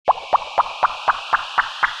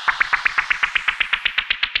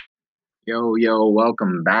Yo,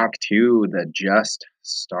 welcome back to the Just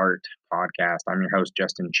Start podcast. I'm your host,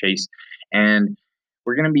 Justin Chase, and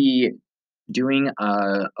we're going to be doing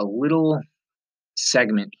a little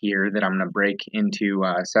segment here that I'm going to break into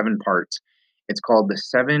 7 parts. It's called the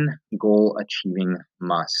 7 Goal Achieving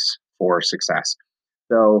Musts for Success.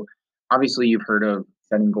 So, obviously, you've heard of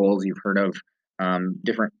setting goals, you've heard of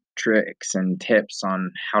different tricks and tips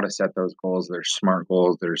on how to set those goals. There's smart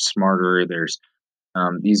goals, there's smarter, there's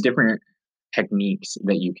these different techniques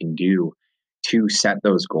that you can do to set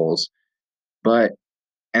those goals. But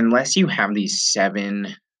unless you have these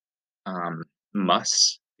um,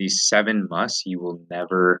 these 7 musts, you will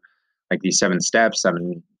never, like these 7 steps,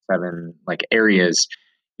 seven like areas,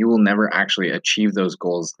 you will never actually achieve those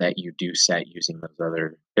goals that you do set using those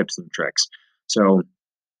other tips and tricks. So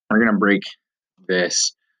we're going to break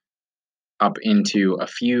this up into a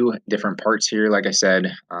few different parts here. Like I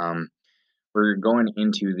said, we're going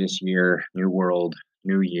into this year, new world,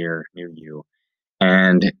 new year, new you,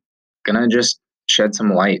 and gonna just shed some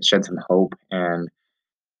light, shed some hope. And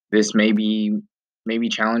this may be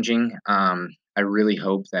challenging. I really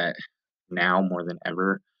hope that now more than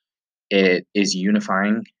ever, it is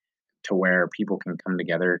unifying to where people can come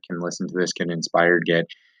together, can listen to this, get inspired, get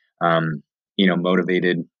um,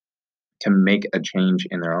 motivated to make a change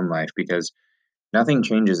in their own life because nothing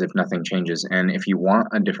changes if nothing changes. And if you want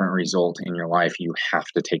a different result in your life, you have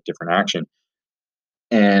to take different action.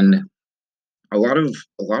 And a lot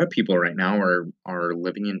of people right now are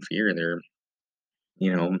living in fear. They're,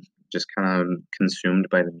 you know, just kind of consumed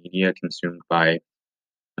by the media, consumed by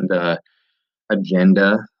the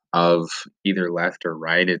agenda of either left or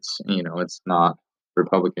right. It's not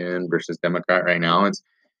Republican versus Democrat right now. It's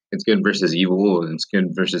good versus evil, and it's good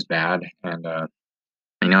versus bad. And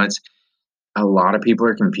it's a lot of people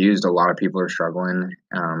are confused. A lot of people are struggling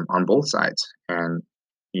on both sides. And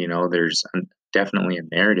there's definitely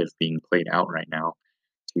a narrative being played out right now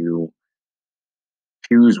to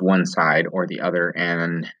choose one side or the other,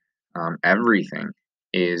 and everything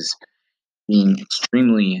is being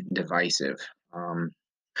extremely divisive. Um,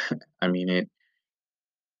 I mean,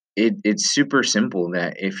 it's super simple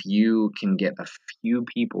that if you can get a few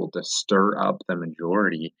people to stir up the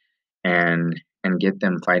majority and get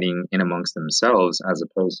them fighting in amongst themselves as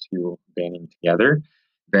opposed to banding together,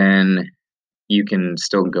 then you can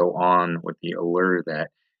still go on with the allure that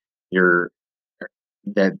you're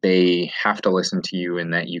that they have to listen to you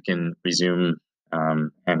and that you can resume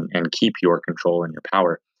and keep your control and your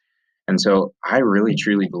power. And so I really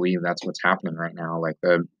truly believe that's what's happening right now.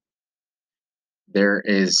 There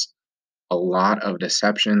is a lot of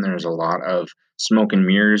deception. There's a lot of smoke and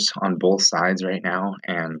mirrors on both sides right now,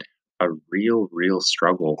 and a real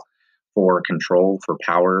struggle for control, for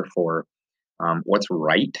power, for what's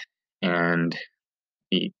right, and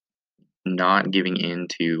the not giving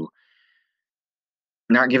into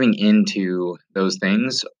not giving into those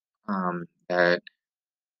things that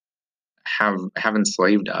have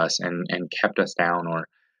enslaved us and kept us down or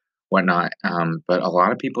whatnot. But a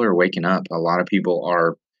lot of people are waking up. A lot of people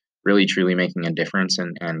are really truly making a difference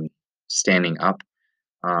and standing up.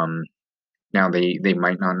 Um, Now they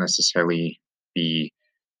might not necessarily be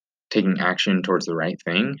taking action towards the right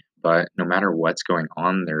thing, but no matter what's going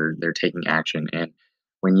on, they're taking action. And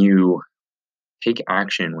when you take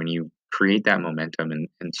action, when you create that momentum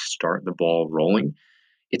and start the ball rolling,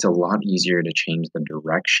 it's a lot easier to change the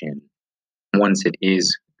direction once it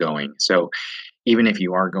is going. So even if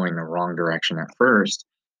you are going the wrong direction at first,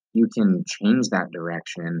 you can change that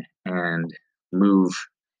direction and move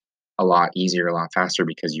a lot easier, a lot faster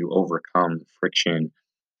because you overcome friction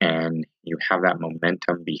and you have that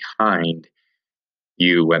momentum behind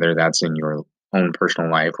you, whether that's in your own personal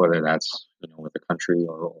life, whether that's with the country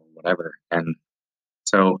or whatever. And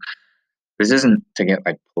so this isn't to get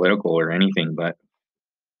like political or anything, but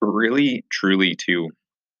really truly to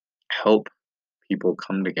help people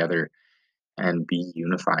come together and be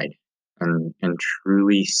unified and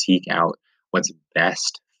truly seek out what's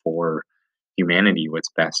best for humanity, what's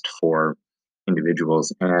best for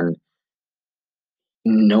individuals. And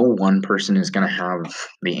no one person is going to have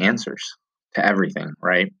the answers to everything,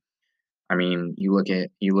 right? I mean, you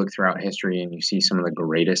look throughout history and you see some of the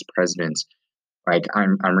greatest presidents. Like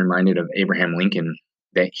I'm reminded of Abraham Lincoln,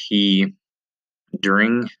 that he,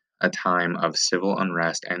 during a time of civil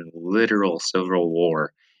unrest and literal civil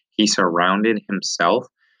war, he surrounded himself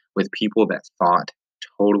with people that thought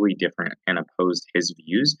totally different and opposed his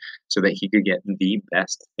views so that he could get the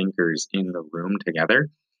best thinkers in the room together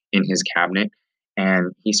in his cabinet.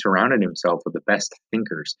 And he surrounded himself with the best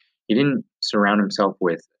thinkers. He didn't surround himself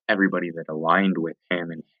with everybody that aligned with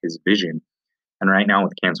him and his vision. And right now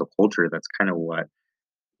with cancel culture, that's kind of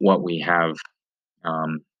what we have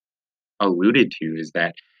um, alluded to, is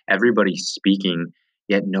that everybody's speaking,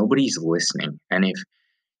 yet nobody's listening. And if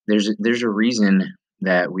there's a reason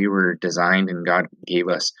that we were designed and God gave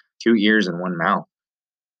us two ears and one mouth.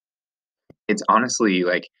 It's honestly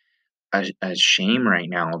like a shame right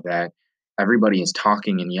now that everybody is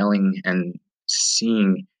talking and yelling and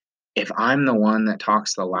seeing, if I'm the one that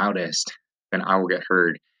talks the loudest, then I will get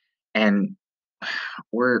heard. And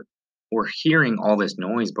we're we're hearing all this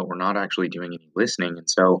noise, but we're not actually doing any listening. And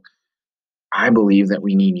so I believe that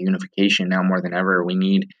we need unification now more than ever. We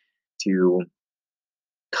need to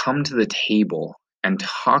come to the table and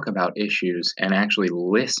talk about issues and actually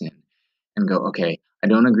listen and go, okay, I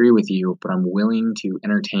don't agree with you, but I'm willing to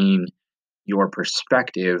entertain your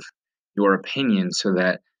perspective, your opinion, so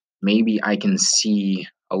that maybe I can see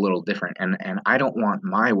a little different. And I don't want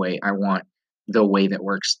my way, I want the way that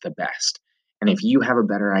works the best. And if you have a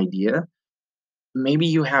better idea, maybe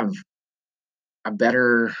you have a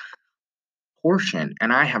better portion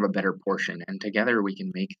and I have a better portion, and together we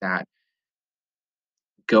can make that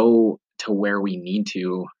go to where we need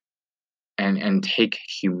to, and take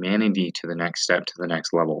humanity to the next step, to the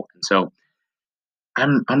next level. And so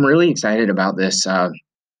I'm really excited about this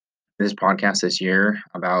podcast this year,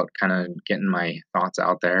 about kind of getting my thoughts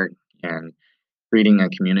out there and creating a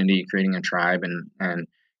community, creating a tribe, and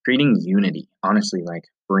creating unity. Honestly, like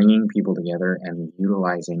bringing people together and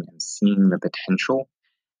utilizing and seeing the potential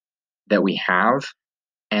that we have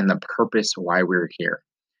and the purpose why we're here.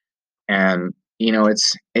 And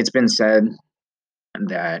it's been said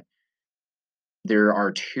that there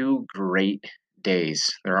are two great days.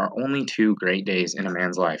 There are only two great days in a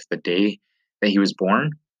man's life: the day that he was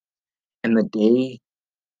born and the day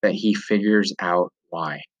that he figures out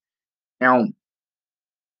why. Now,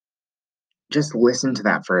 just listen to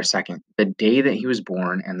that for a second. The day that he was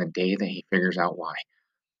born and the day that he figures out why.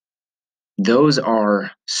 Those are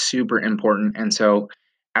super important. And so,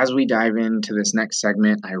 as we dive into this next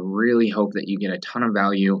segment, I really hope that you get a ton of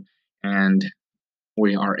value and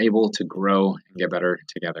we are able to grow and get better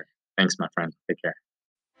together. Thanks, my friend. Take care.